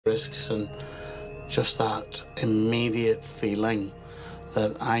risks and just that immediate feeling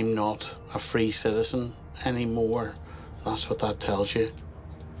that I'm not a free citizen anymore. That's what that tells you.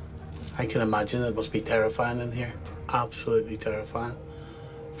 I can imagine it must be terrifying in here. Absolutely terrifying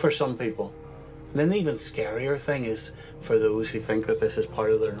for some people. And then the even scarier thing is for those who think that this is part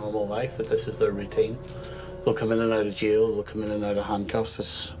of their normal life, that this is their routine. They'll come in and out of jail, they'll come in and out of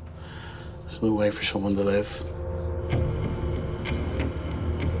handcuffs. There's no way for someone to live.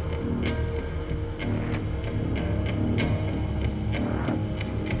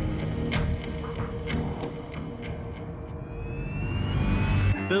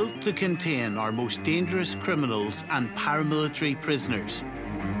 Built to contain our most dangerous criminals and paramilitary prisoners,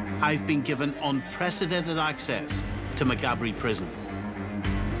 I've been given unprecedented access to Maghaberry Prison.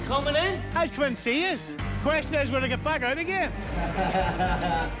 Coming in? I'll come and see you. Question is when I get back out again.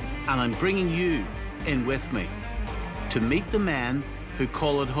 And I'm bringing you in with me to meet the men who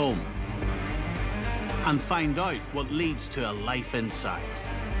call it home and find out what leads to a life inside.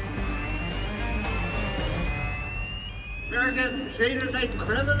 You're getting treated like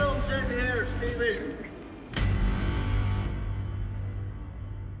criminals in here, Stevie.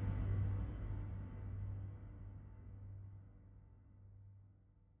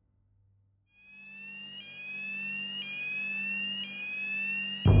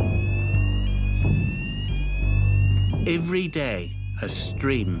 Every day, a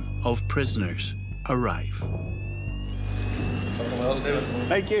stream of prisoners arrive.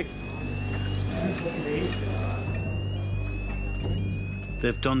 Thank you.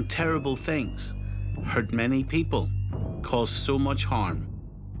 They've done terrible things, hurt many people, caused so much harm.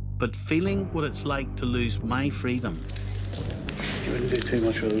 But feeling what it's like to lose my freedom, you wouldn't do too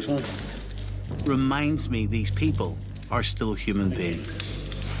much with those ones, reminds me these people are still human beings.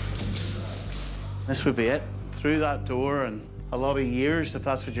 This would be it. Through that door and a lot of years, if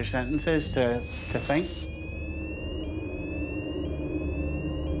that's what your sentence is, to think.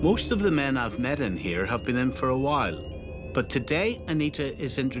 Most of the men I've met in here have been in for a while. But today, Anita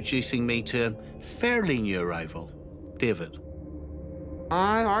is introducing me to a fairly new arrival, David.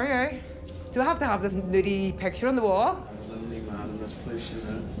 Hi, how are you? Do I have to have the nudie picture on the wall? I'm the only man in this place, you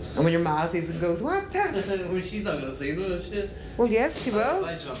know. And when your ma sees it, goes, what? Well, she's not gonna see those shit. Well, yes, she will.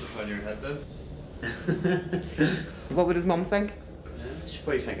 Why'd you not have to turn your head, though? What would his mum think? Yeah, she'd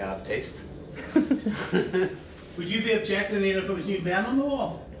probably think I have taste. Would you be objecting, Anita, if it was you men on the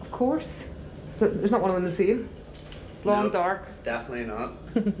wall? Of course. There's not one of them the same. Blonde, Nope, dark. Definitely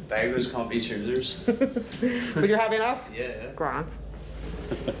not. Beggars can't be choosers. But you're happy enough? Yeah. Grant.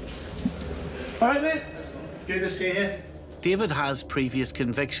 All right, mate. Good to see you. David has previous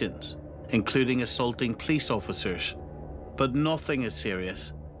convictions, including assaulting police officers. But nothing as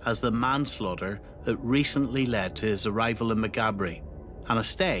serious as the manslaughter that recently led to his arrival in Maghaberry and a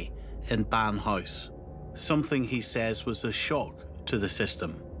stay in Ban House. Something he says was a shock to the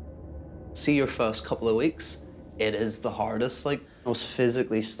system. See, your first couple of weeks, it is the hardest. Like, I was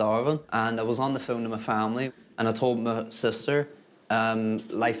physically starving, and I was on the phone to my family, and I told my sister,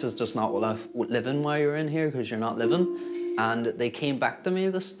 life is just not worth living while you're in here because you're not living. And they came back to me,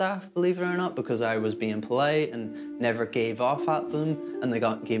 the staff, believe it or not, because I was being polite and never gave off at them, and they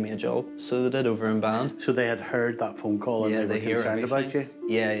gave me a job. So they did over in Band. So they had heard that phone call and they were concerned about you?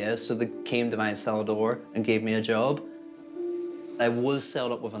 Yeah. So they came to my cell door and gave me a job. I was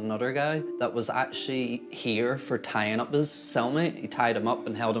celled up with another guy that was actually here for tying up his cellmate. He tied him up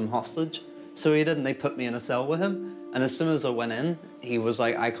and held him hostage. So he did, and they put me in a cell with him. And as soon as I went in, he was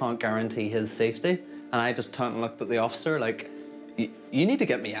like, I can't guarantee his safety. And I just turned and looked at the officer like, you need to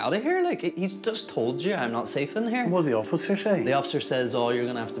get me out of here. Like, he's just told you I'm not safe in here. What did the officer say? The officer says, oh, you're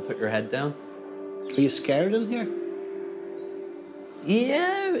gonna have to put your head down. Are you scared in here?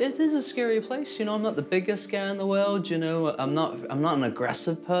 Yeah, it is a scary place. You know, I'm not the biggest guy in the world, you know. I'm not an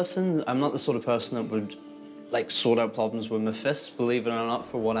aggressive person. I'm not the sort of person that would, like, sort out problems with my fists, believe it or not,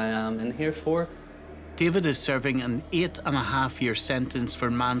 for what I am in here for. David is serving an 8.5-year sentence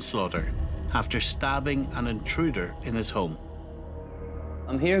for manslaughter after stabbing an intruder in his home.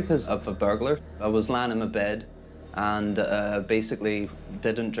 I'm here because of a burglar. I was lying in my bed and basically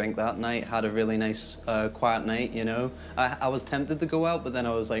didn't drink that night, had a really nice, quiet night, you know. I was tempted to go out, but then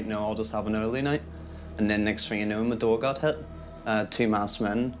I was like, no, I'll just have an early night. And then next thing you know, my door got hit. 2 masked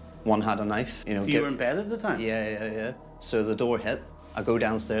men, one had a knife. You know, You were in bed at the time? Yeah. So the door hit. I go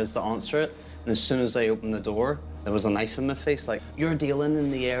downstairs to answer it, and as soon as I opened the door, there was a knife in my face, like, you're dealing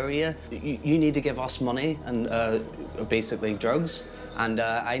in the area, you need to give us money, and basically drugs. And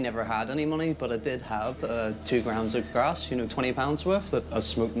I never had any money, but I did have 2 grams of grass, you know, 20 pounds worth that I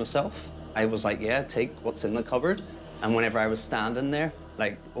smoked myself. I was like, yeah, take what's in the cupboard. And whenever I was standing there,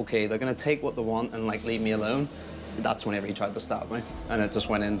 like, okay, they're gonna take what they want and like leave me alone. That's whenever he tried to stab me, and it just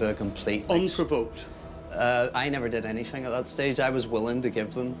went into a complete... Like, unprovoked? I never did anything at that stage. I was willing to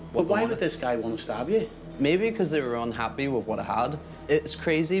give them what But why they would wanted. this guy want to stab you? Maybe because they were unhappy with what I had. It's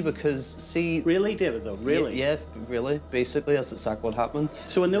crazy because, see... Really, David, though? Really? Yeah, really. Basically, that's exactly what happened.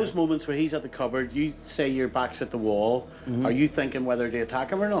 So in those moments where he's at the cupboard, you say your back's at the wall, are you thinking whether to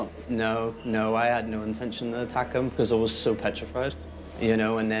attack him or not? No, I had no intention to attack him because I was so petrified, you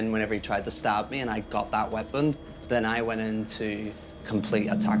know, and then whenever he tried to stab me and I got that weapon, then I went into complete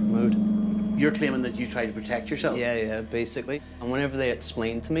attack mode. You're claiming that you tried to protect yourself? Yeah, basically. And whenever they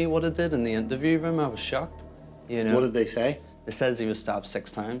explained to me what I did in the interview room, I was shocked, you know. What did they say? It says he was stabbed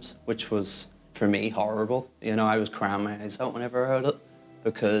 6 times, which was, for me, horrible. You know, I was crying my eyes out whenever I heard it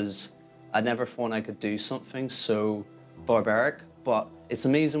because I never thought I could do something so barbaric. But it's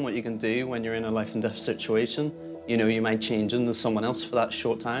amazing what you can do when you're in a life and death situation. You know, you might change into someone else for that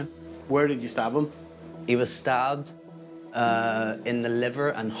short time. Where did you stab him? He was stabbed in the liver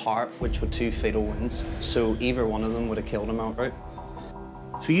and heart, which were 2 fatal wounds. So either one of them would have killed him outright.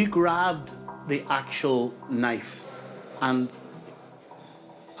 So you grabbed the actual knife, and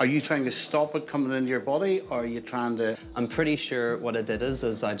are you trying to stop it coming into your body, or are you trying to... I'm pretty sure what I did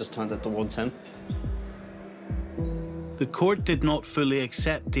is I just turned it towards him. The court did not fully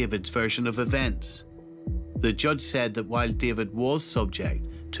accept David's version of events. The judge said that while David was subject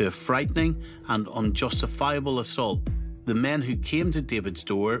to a frightening and unjustifiable assault, the men who came to David's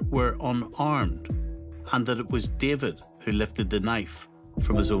door were unarmed, and that it was David who lifted the knife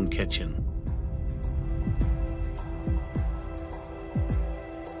from his own kitchen.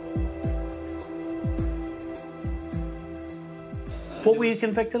 What were you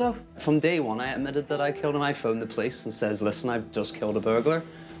convicted of? From day one, I admitted that I killed him. I phoned the police and says, listen, I've just killed a burglar.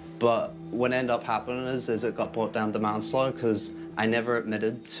 But what ended up happening is it got brought down to manslaughter because I never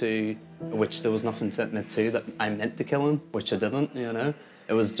admitted to, which there was nothing to admit to, that I meant to kill him, which I didn't, you know.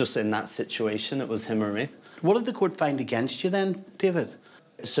 It was just in that situation, it was him or me. What did the court find against you then, David?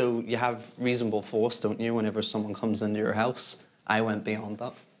 So you have reasonable force, don't you, whenever someone comes into your house? I went beyond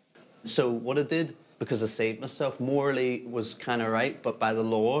that. So what I did, because I saved myself, morally was kind of right, but by the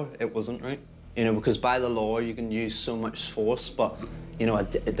law, it wasn't right. You know, because by the law, you can use so much force, but, you know,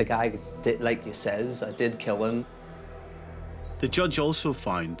 the guy did, like you says, I did kill him. The judge also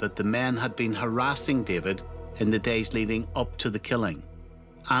found that the men had been harassing David in the days leading up to the killing,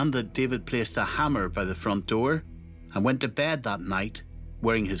 and that David placed a hammer by the front door and went to bed that night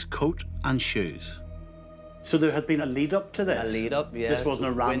wearing his coat and shoes. So there had been a lead-up to this? A lead-up, yeah. This wasn't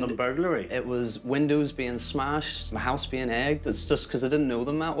a random burglary? It was windows being smashed, my house being egged. It's just because I didn't know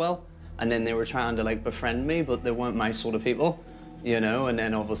them that well. And then they were trying to, like, befriend me, but they weren't my sort of people, you know? And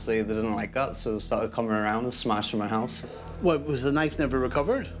then, obviously, they didn't like that, so they started coming around and smashing my house. What, was the knife never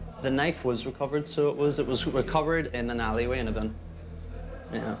recovered? The knife was recovered, so it was recovered in an alleyway in a bin.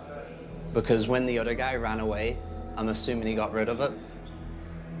 Yeah. Because when the other guy ran away, I'm assuming he got rid of it.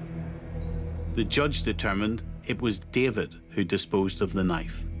 The judge determined it was David who disposed of the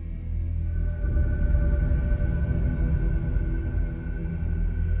knife.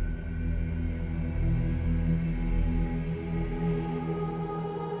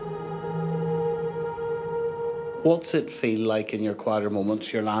 What's it feel like in your quieter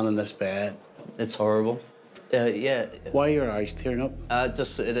moments? You're lying in this bed. It's horrible. Yeah. Why are your eyes tearing up?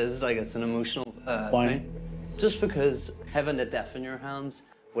 Just, it is, like, it's an emotional Why? thing. Just because having the death in your hands,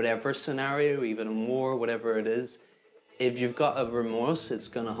 whatever scenario, even a war, whatever it is, if you've got a remorse, it's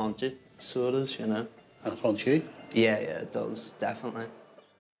gonna haunt you. So it is, you know. That haunts you? Yeah, it does, definitely.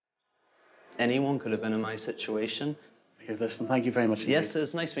 Anyone could have been in my situation. Here, listen, thank you very much. Yes,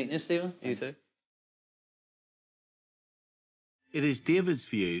 it's nice meeting you, Stephen. You too. It is David's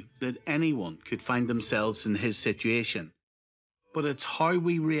view that anyone could find themselves in his situation, but it's how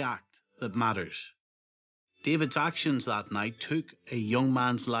we react that matters. David's actions that night took a young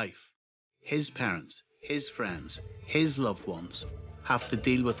man's life. His parents, his friends, his loved ones have to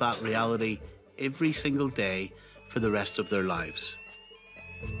deal with that reality every single day for the rest of their lives.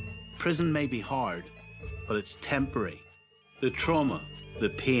 Prison may be hard, but it's temporary. The trauma, the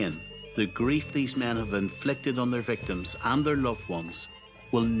pain, the grief these men have inflicted on their victims and their loved ones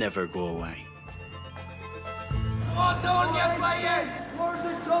will never go away. Come on, Nolan, get playing! Where's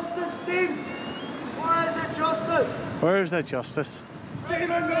the justice, Steve? Where is the justice? Where is that justice? Stephen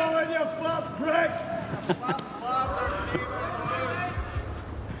Nolan, you flat prick!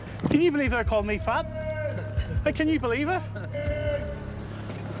 Can you believe they're calling me fat? Like, can you believe it?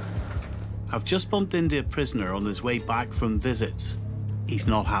 I've just bumped into a prisoner on his way back from visits. He's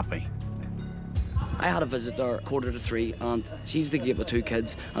not happy. I had a visit there 2:45, and she's the gate with 2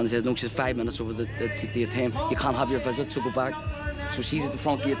 kids, and they said, no, she's 5 minutes over the time. You can't have your visit, so go back. So she's at the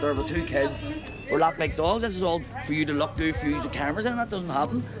front gate there with 2 kids. We're locked like dogs. This is all for you to look through, for you to cameras in. That doesn't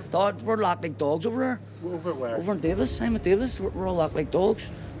happen. We're locked like dogs over there. Over where? Over in Davis. I'm at Davis. We're all locked like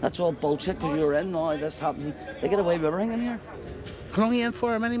dogs. That's all bullshit, because you're in now. This happens. They get away with everything in here. How long are you in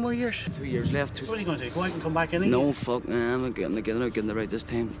for? How many more years? 2 years left. What are you going to do? Go out and come back in again? No, fuck, nah, I'm not getting it right this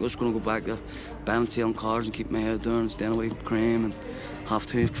time. I'm just going to go back to buying and selling cars and keep my head down and staying away from crime and have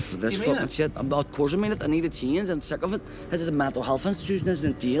to for this fucking shit. Of course I mean it. I need a change. I'm sick of it. This is a mental health institution. This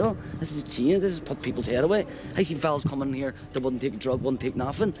isn't jail. This is a change. This is put people's head away. I seen fellas coming in here that wouldn't take a drug, wouldn't take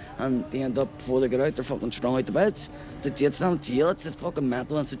nothing, and they end up, before they get out, they're fucking strung out the beds. It's not a jail. It's a fucking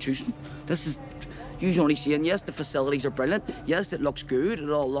mental institution. This is... You're only saying, yes, the facilities are brilliant. Yes, it looks good.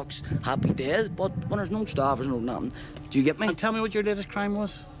 It all looks happy days. But when there's no staff, there's no nothing. Do you get me? And tell me what your latest crime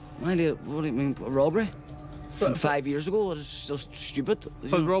was. What do you mean? A robbery? From 5 years ago. It's just stupid.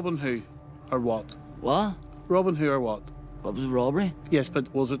 But robbing who? Or what? What? Robbing who or what? What was a robbery? Yes,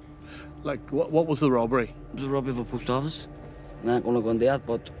 but was it... Like, what was the robbery? It was a robbery of a post office. I'm not going to go into that,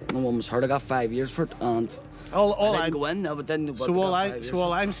 but no one was hurt. I got 5 years for it, and... I didn't go in, no, but then... So all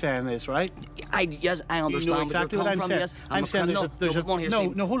I'm saying is, right? Yes, I understand you know exactly where what you're I'm coming from, saying. yes. I'm saying there's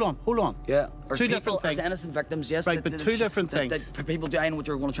a... No, hold on. Yeah. There's two people, different things. There's innocent victims, yes. Right, but two different things. People do, I know what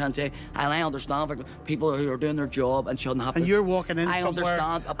you're going to try and say, and I understand people who are doing their job and shouldn't have to... And you're walking in somewhere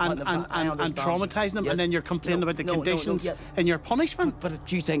and traumatising them, yes. and then you're complaining about the conditions and your punishment. But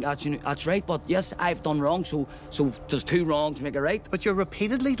do you think that's right? But yes, I've done wrong, so there's 2 wrongs make it right. But you're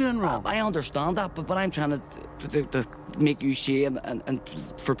repeatedly doing wrong. I understand that, but I'm trying to make you see and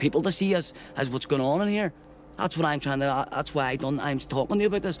for people to see as what's going on in here. That's what I'm trying to. That's why I'm talking to you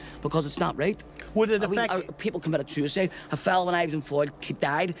about this, because it's not right. Would it affect... people committed suicide. A fella when I was in Foyle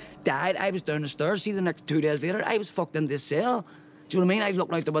died. I was down the stairs. See, the next 2 days later, I was fucked in this cell. Do you know what I mean? I was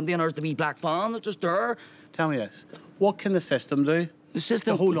looking out the window and there's the wee black van that's just there. Tell me this. What can the system do? The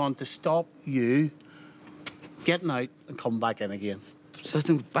system... To hold on, to stop you getting out and coming back in again?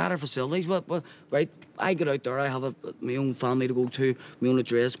 System, better facilities, but right, I get out there, I have my own family to go to, my own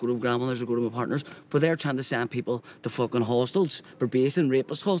address, go to my grandmother's or go to my partner's, but they're trying to send people to fucking hostels, probation,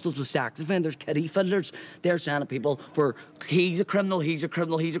 rapist hostels with sex offenders, kiddie fiddlers. They're sending people where he's a criminal,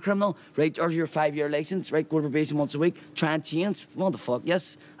 right, or your 5-year licence, right, go to probation once a week, try and change. What the fuck?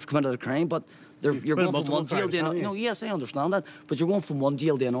 Yes, I've committed a crime, but you're going from one jail to another. No, yes, I understand that, but you're going from one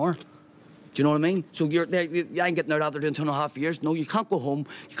jail to another. Do you know what I mean? So you ain't getting out after doing 2.5 years. No, you can't go home.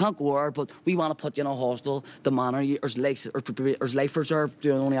 You can't go there, but we want to put you in a hostel. The manor, there's lifers are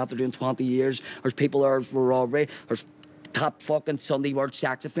only after doing 20 years. There's people there for robbery. There's top fucking Sunday world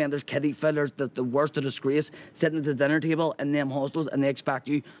sex offenders, kiddie fiddlers, the worst of disgrace, sitting at the dinner table in them hostels, and they expect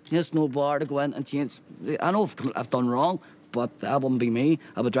you, yes, no bar, to go in and change. I know I've done wrong, but that wouldn't be me.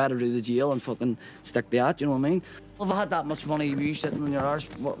 I would rather do the jail and fucking stick to that, you know what I mean? If I had that much money, you sitting in your arse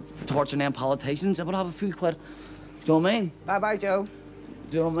torturing them politicians, I would have a few quid. Do you know what I mean? Bye-bye, Joe.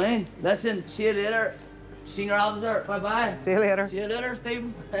 Do you know what I mean? Listen, see you later. Senior officer, bye-bye. See you later. See you later,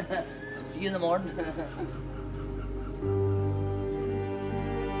 Stephen. See you in the morning.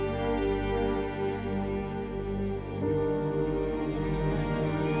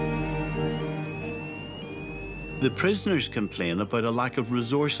 The prisoners complain about a lack of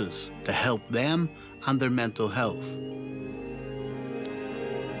resources to help them and their mental health.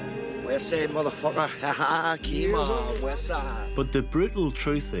 West Side, motherfucker. Haha, keep on, West Side. But the brutal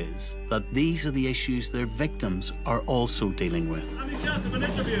truth is that these are the issues their victims are also dealing with. How many chance of an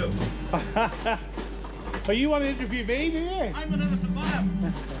interview? Oh, you want to interview me, do you? I'm an innocent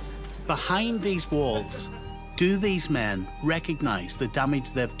man. Behind these walls, do these men recognise the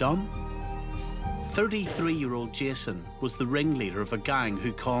damage they've done? 33-year-old Jason was the ringleader of a gang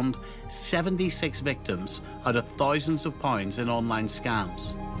who conned 76 victims out of thousands of pounds in online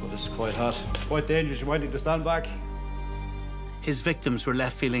scams. Well, this is quite hot. Quite dangerous. You might need to stand back. His victims were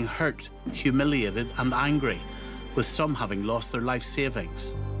left feeling hurt, humiliated and angry, with some having lost their life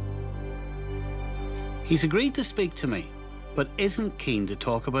savings. He's agreed to speak to me, but isn't keen to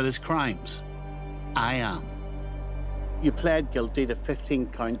talk about his crimes. I am. You pled guilty to 15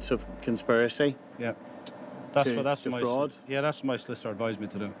 counts of conspiracy. Yeah. That's my fraud. Yeah, that's what my solicitor advised me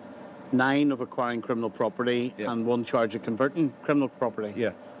to do. 9 of acquiring criminal property, yeah, and 1 charge of converting criminal property.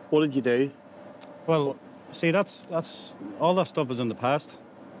 Yeah. What did you do? Well, see, that's all that stuff is in the past,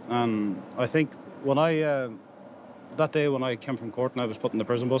 and I think when that day when I came from court and I was put in the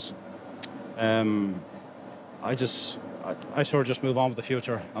prison bus, I sort of just move on with the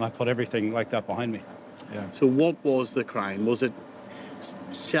future, and I put everything like that behind me. Yeah. So what was the crime? Was it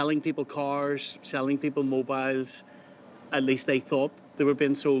selling people cars, selling people mobiles. At least they thought they were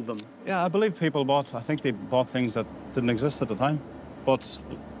being sold them. Yeah, I believe people bought. I think they bought things that didn't exist at the time. But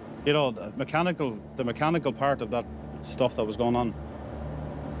you know, the mechanical part of that stuff that was going on.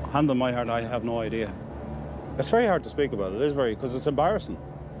 Hand on my heart, I have no idea. It's very hard to speak about. It is very, because it's embarrassing.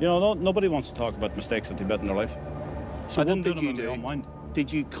 You know, nobody wants to talk about mistakes that they made in their life. So I didn't what do did them you in my do? own mind.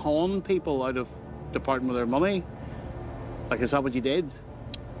 Did you con people out of departing with their money? Like, is that what you did?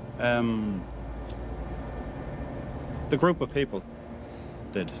 The group of people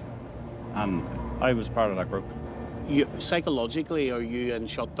did, and I was part of that group. Psychologically, are you in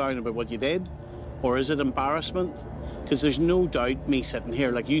shutdown about what you did? Or is it embarrassment? Because there's no doubt me sitting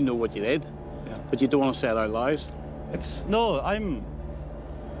here, like, you know what you did, Yeah. but you don't want to say it out loud.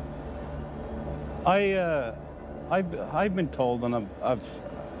 I've been told, and I've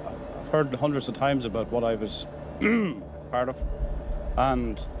heard hundreds of times about what I was part of,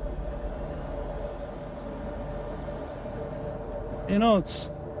 and you know,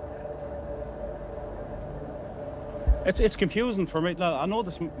 it's confusing for me. Now, I know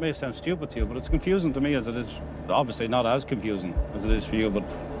this may sound stupid to you, but it's confusing to me as it is. Obviously, not as confusing as it is for you, but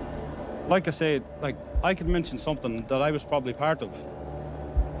like I say, like I could mention something that I was probably part of,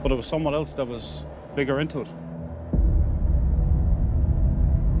 but it was someone else that was bigger into it.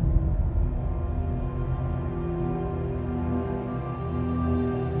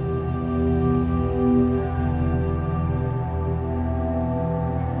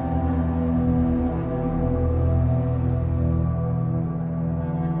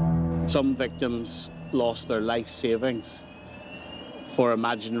 Some victims lost their life savings for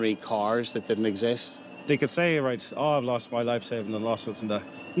imaginary cars that didn't exist. They could say, right, oh, I've lost my life savings and lost this and that.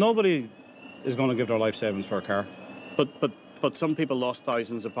 Nobody is going to give their life savings for a car. But some people lost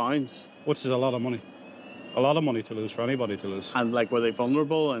thousands of pounds. Which is a lot of money. A lot of money to lose, for anybody to lose. And like, were they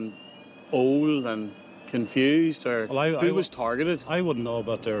vulnerable and old and confused, or who was targeted? I wouldn't know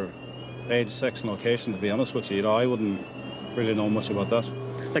about their age, sex and location, to be honest with you. You know, I wouldn't really know much about that.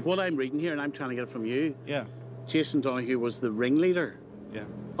 Like what I'm reading here, and I'm trying to get it from you. Yeah. Jason Donoghue was the ringleader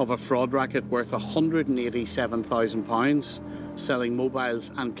of a fraud racket worth £187,000, selling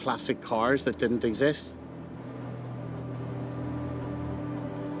mobiles and classic cars that didn't exist.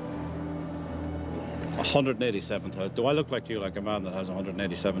 £187,000. Do I look like to you like a man that has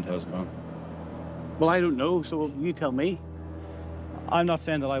 £187,000? Well, I don't know, so you tell me. I'm not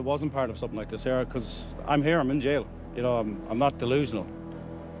saying that I wasn't part of something like this here, because I'm here, I'm in jail. You know, I'm not delusional.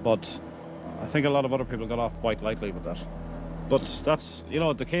 But I think a lot of other people got off quite lightly with that. But that's, you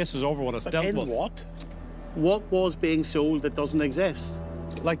know, the case is over when it's dealt with. What? What was being sold that doesn't exist?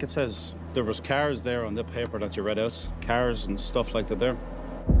 Like it says, there was cars there on the paper that you read out. Cars and stuff like that there.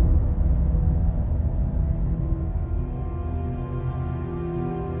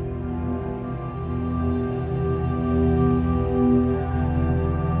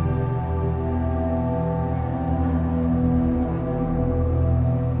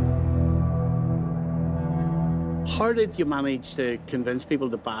 How did you manage to convince people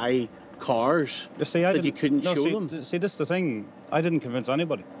to buy cars that you couldn't show them? See, this is the thing. I didn't convince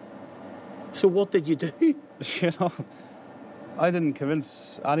anybody. So what did you do? You know, I didn't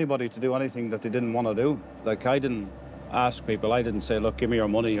convince anybody to do anything that they didn't want to do. Like, I didn't ask people. I didn't say, look, give me your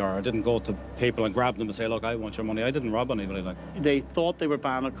money, or I didn't go to people and grab them and say, look, I want your money. I didn't rob anybody. Like, they thought they were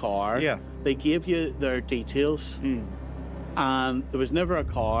buying a car. Yeah. They gave you their details. And there was never a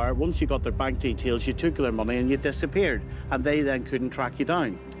car. Once you got their bank details, you took their money and you disappeared, and they then couldn't track you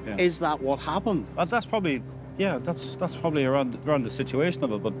down. Yeah. Is that what happened? That's probably, yeah, that's probably around the situation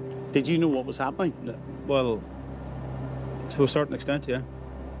of it. But did you know what was happening? Well, to a certain extent, yeah.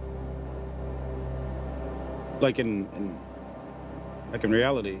 Like in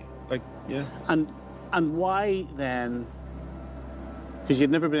reality, like, yeah. And why then? Because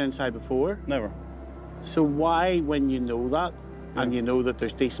you'd never been inside before. Never. So why, when you know that, and you know that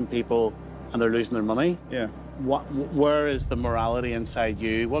there's decent people and they're losing their money, where is the morality inside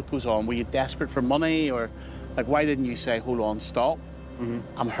you? What goes on? Were you desperate for money, or like, why didn't you say, hold on, stop?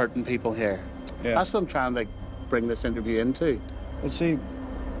 I'm hurting people here. Yeah. That's what I'm trying to bring this interview into. Well, see,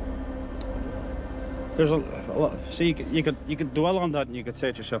 there's a lot. See, you could dwell on that, and you could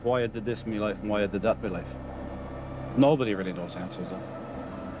say to yourself, why I did this in my life and why I did that in my life. Nobody really knows the answer to that.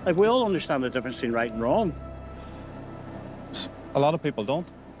 Like, we all understand the difference between right and wrong. A lot of people don't.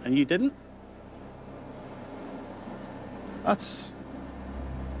 And you didn't?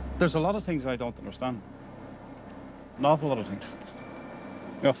 There's a lot of things I don't understand. An awful lot of things.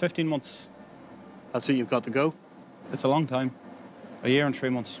 You know, 15 months. That's what you've got to go? It's a long time. A year and 3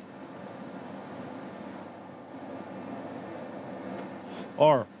 months.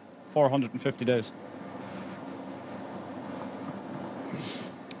 or 450 days.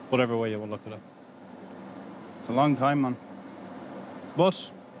 Whatever way you will look at it. It's a long time, man.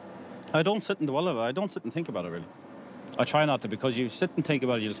 But I don't sit and dwell on it. I don't sit and think about it, really. I try not to, because you sit and think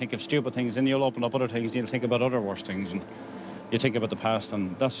about it, you'll think of stupid things, and you'll open up other things, and you'll think about other worse things, and you think about the past,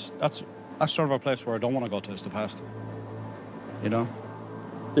 and that's sort of a place where I don't want to go to, is the past. You know?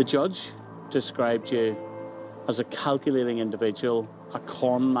 The judge described you as a calculating individual, a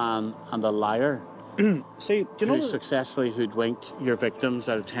con man, and a liar. See, you know, who successfully hoodwinked your victims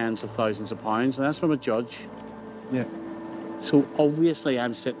out of tens of thousands of pounds, and that's from a judge. Yeah. So obviously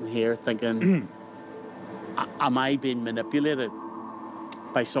I'm sitting here thinking, am I being manipulated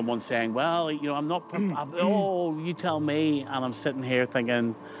by someone saying, well, you know, I'm not, oh, you tell me, and I'm sitting here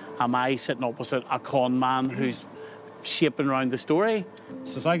thinking, am I sitting opposite a con man who's shaping around the story?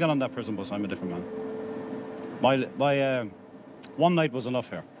 Since I got on that prison bus, I'm a different man. My one night was enough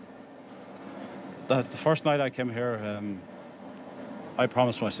here. The first night I came here, I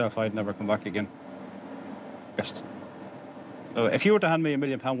promised myself I'd never come back again. Just, if you were to hand me £1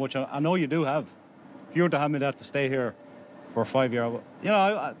 million, which I know you do have, if you were to hand me that to stay here for 5 years, you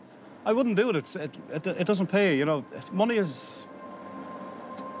know, I wouldn't do it. It doesn't pay. You know, money is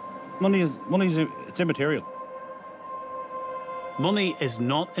it's immaterial. Money is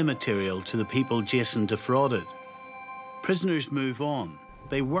not immaterial to the people Jason defrauded. Prisoners move on.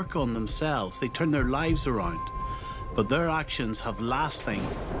 They work on themselves. They turn their lives around. But their actions have lasting,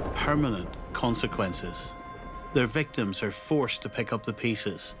 permanent consequences. Their victims are forced to pick up the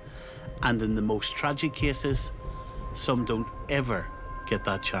pieces. And in the most tragic cases, some don't ever get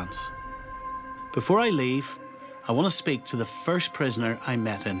that chance. Before I leave, I want to speak to the first prisoner I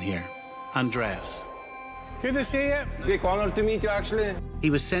met in here, Andreas. Good to see you. Big honor to meet you, actually. He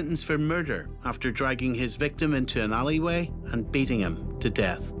was sentenced for murder after dragging his victim into an alleyway and beating him to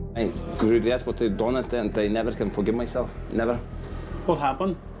death. I regret what I've done it, and I never can forgive myself. Never. What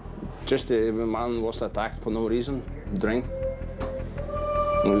happened? Just a man was attacked for no reason. Drink.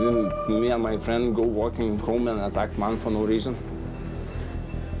 Me and my friend go walking home and attacked man for no reason.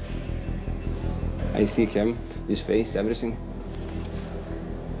 I see him, his face, everything.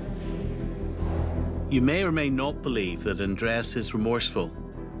 You may or may not believe that Andreas is remorseful,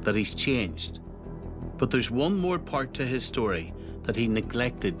 that he's changed. But there's one more part to his story that he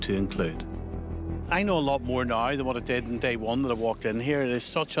neglected to include. I know a lot more now than what I did on day one that I walked in here. It is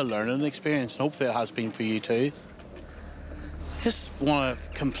such a learning experience, and hopefully it has been for you too. I just want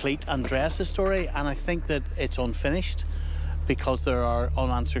to complete Andreas' story, and I think that it's unfinished because there are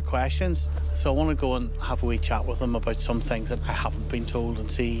unanswered questions. So I want to go and have a wee chat with him about some things that I haven't been told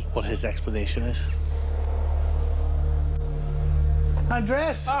and see what his explanation is.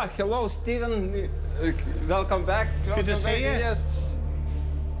 Andreas! Ah, hello, Stephen. Welcome back. Good to see you. Yes.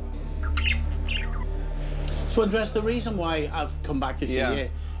 So, Andreas, the reason why I've come back to see you,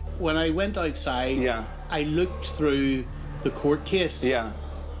 when I went outside, I looked through the court case. Yeah.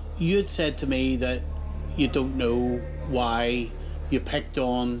 You had said to me that you don't know why you picked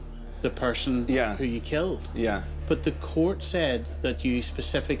on the person who you killed. Yeah. But the court said that you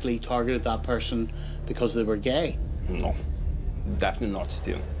specifically targeted that person because they were gay. No, definitely not,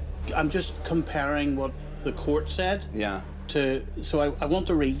 Stephen. I'm just comparing what the court said. Yeah. So I want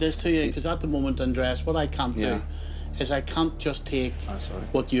to read this to you, because at the moment, Andreas, what I can't do is I can't just take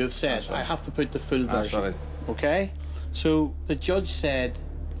what you have said. I have to put the full version. Okay? So the judge said,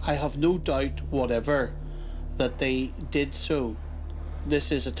 I have no doubt whatever that they did so. This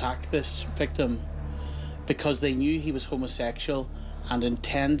is attack this victim because they knew he was homosexual and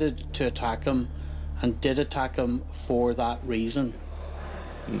intended to attack him and did attack him for that reason.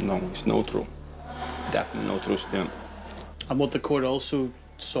 No, it's not true. Definitely not true, Stephen. And what the court also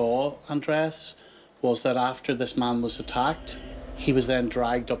saw, Andreas, was that after this man was attacked, he was then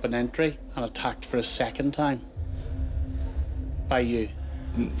dragged up an entry and attacked for a second time by you.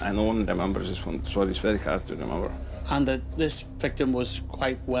 No one remembers this one. Sorry, it's very hard to remember. And that this victim was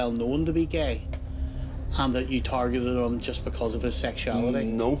quite well known to be gay, and that you targeted him just because of his sexuality.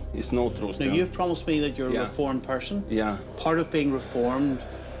 No, it's not true. Now, you've promised me that you're a reformed person. Yeah. Part of being reformed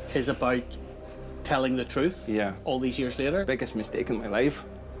is about telling the truth. Yeah. All these years later. Biggest mistake in my life.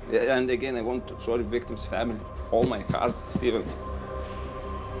 And again, I want to sorry victim's family. All my heart, Stephen.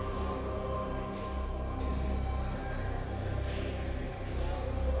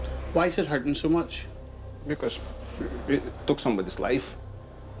 Why is it hurting so much? Because it took somebody's life.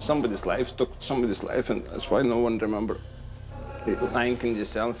 Somebody's life took somebody's life, and that's why no one remember. Lying in the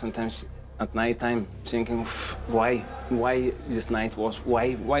cell sometimes at night time, thinking, why this night was,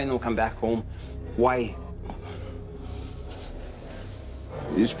 why no come back home, why?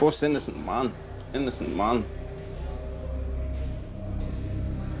 He's first innocent man. Innocent man.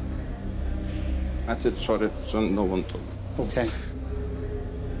 That's it, sorry, son, no one told. Okay.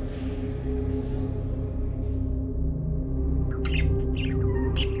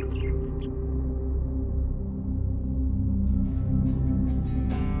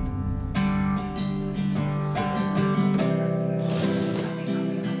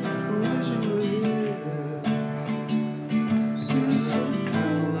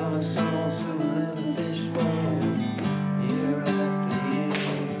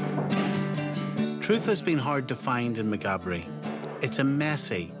 Truth has been hard to find in Maghaberry. It's a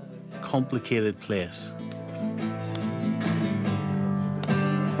messy, complicated place.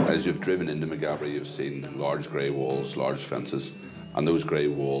 As you've driven into Maghaberry, you've seen large grey walls, large fences, and those grey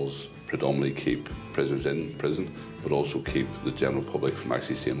walls predominantly keep prisoners in prison, but also keep the general public from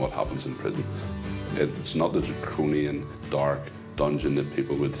actually seeing what happens in prison. It's not the draconian, dark dungeon that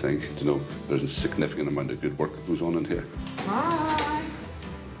people would think. You know, there's a significant amount of good work that goes on in here. Hi.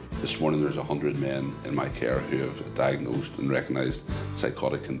 This morning there's 100 men in my care who have diagnosed and recognised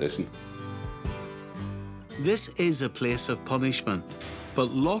psychotic condition. This is a place of punishment,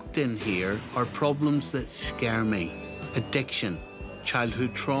 but locked in here are problems that scare me. Addiction,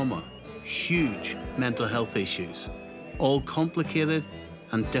 childhood trauma, huge mental health issues, all complicated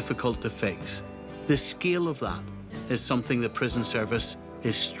and difficult to fix. The scale of that is something the prison service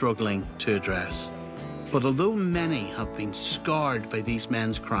is struggling to address. But although many have been scarred by these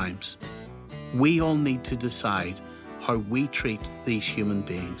men's crimes, we all need to decide how we treat these human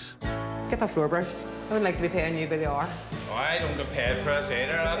beings. Get that floor brushed. I wouldn't like to be paying you by the hour. Oh, I don't get paid for us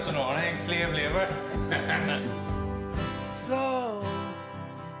either. That's annoying, slave labour.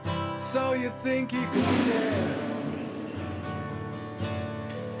 So you think you can tell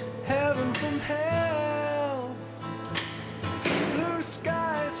heaven from hell, blue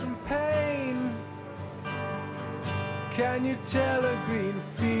skies from pain? Can you tell a green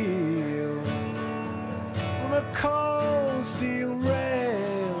field from a cold steel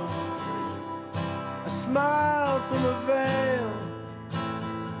rail, a smile from a veil?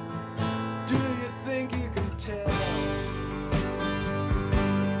 Do you think you can tell?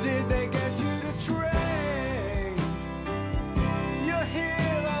 Did they get you to train? You're here.